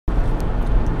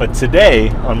But today,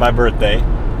 on my birthday,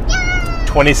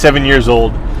 27 years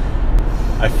old,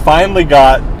 I finally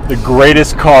got the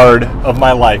greatest card of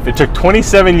my life. It took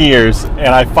 27 years, and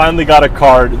I finally got a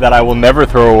card that I will never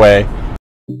throw away.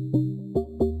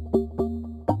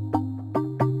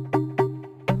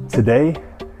 Today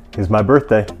is my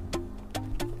birthday,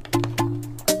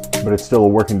 but it's still a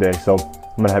working day, so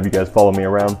I'm gonna have you guys follow me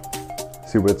around,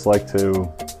 see what it's like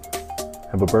to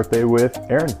have a birthday with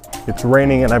Aaron. It's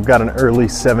raining and I've got an early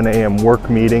 7 a.m. work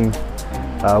meeting,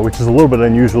 which is a little bit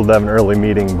unusual to have an early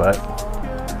meeting, but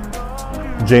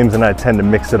James and I tend to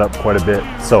mix it up quite a bit.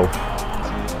 So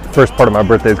the first part of my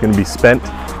birthday is going to be spent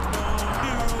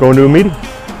going to a meeting.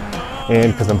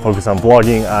 And because I'm focused on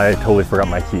vlogging, I totally forgot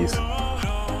my keys.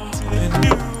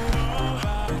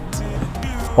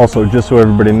 Also, just so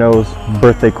everybody knows,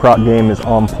 birthday croc game is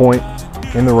on point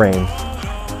in the rain.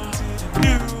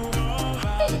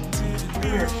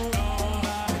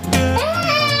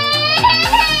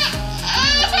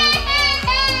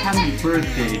 Happy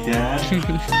birthday, Dad.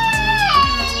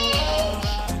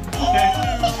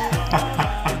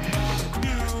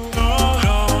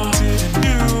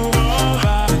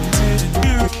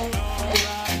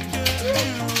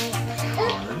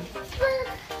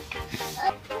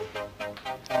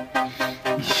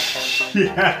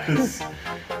 Yes.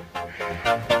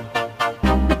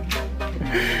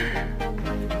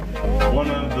 One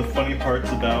of the funny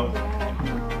parts about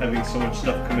having so much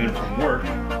stuff come in from work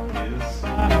is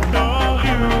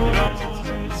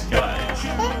disguise.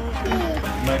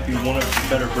 It might be one of the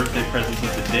better birthday presents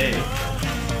of the day.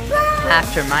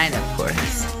 After mine, of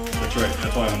course. That's right.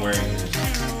 That's why I'm wearing this.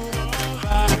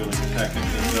 Really packing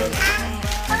this up.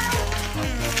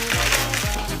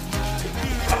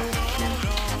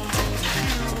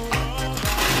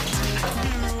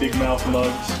 Big Mouth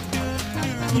mugs,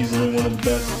 easily one of the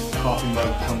best coffee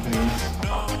mug companies.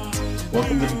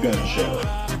 Welcome to the gun show.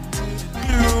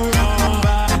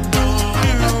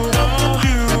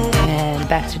 And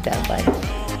back to dad life.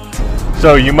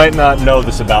 So you might not know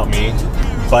this about me,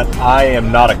 but I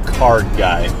am not a card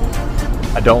guy.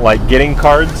 I don't like getting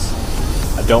cards.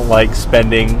 I don't like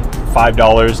spending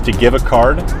 $5 to give a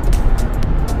card.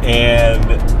 And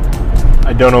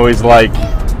I don't always like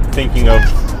thinking of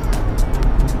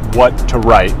what to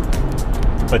write.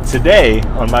 But today,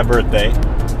 on my birthday,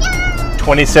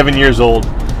 27 years old,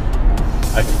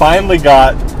 I finally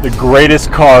got the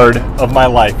greatest card of my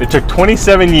life. It took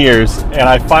 27 years, and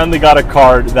I finally got a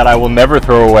card that I will never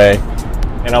throw away,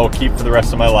 and I will keep for the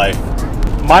rest of my life.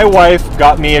 My wife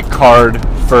got me a card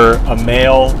for a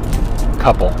male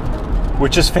couple,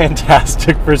 which is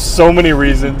fantastic for so many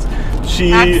reasons.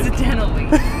 She accidentally.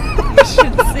 You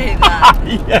should say that.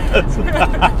 Yes.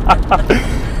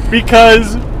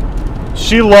 Because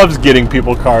she loves getting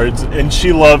people cards and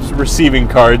she loves receiving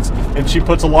cards and she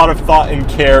puts a lot of thought and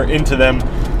care into them.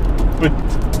 But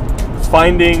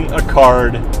finding a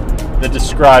card that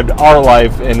described our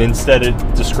life and instead it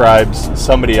describes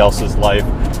somebody else's life,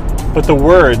 but the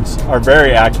words are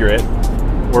very accurate.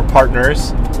 We're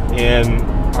partners in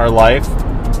our life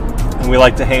and we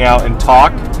like to hang out and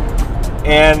talk,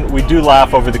 and we do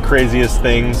laugh over the craziest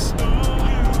things.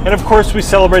 And of course we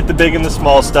celebrate the big and the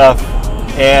small stuff.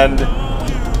 And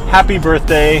happy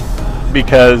birthday,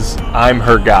 because I'm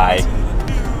her guy.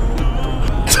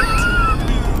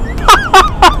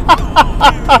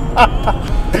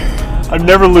 I'm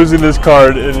never losing this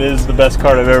card, and it is the best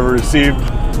card I've ever received.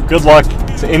 Good luck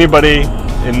to anybody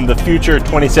in the future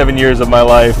 27 years of my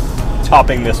life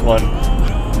topping this one.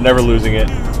 Never losing it.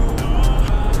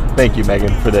 Thank you,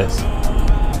 Megan, for this.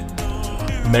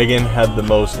 Megan had the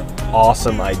most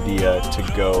awesome idea to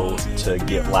go to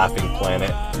get Laughing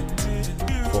Planet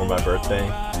for my birthday.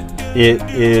 It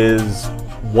is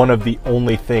one of the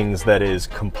only things that is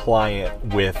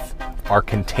compliant with our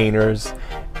containers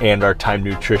and our time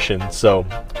nutrition. So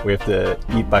we have to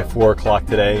eat by 4 o'clock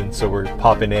today, and so we're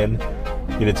popping in,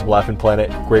 getting some Laughing Planet.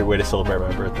 Great way to celebrate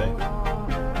my birthday.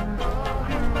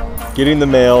 Getting the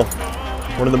mail,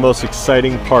 one of the most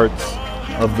exciting parts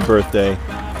of the birthday,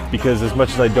 because as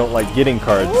much as I don't like getting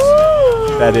cards,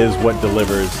 that is what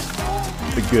delivers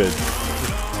the goods.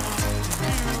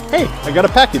 Hey, I got a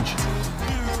package.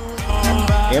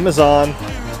 Amazon.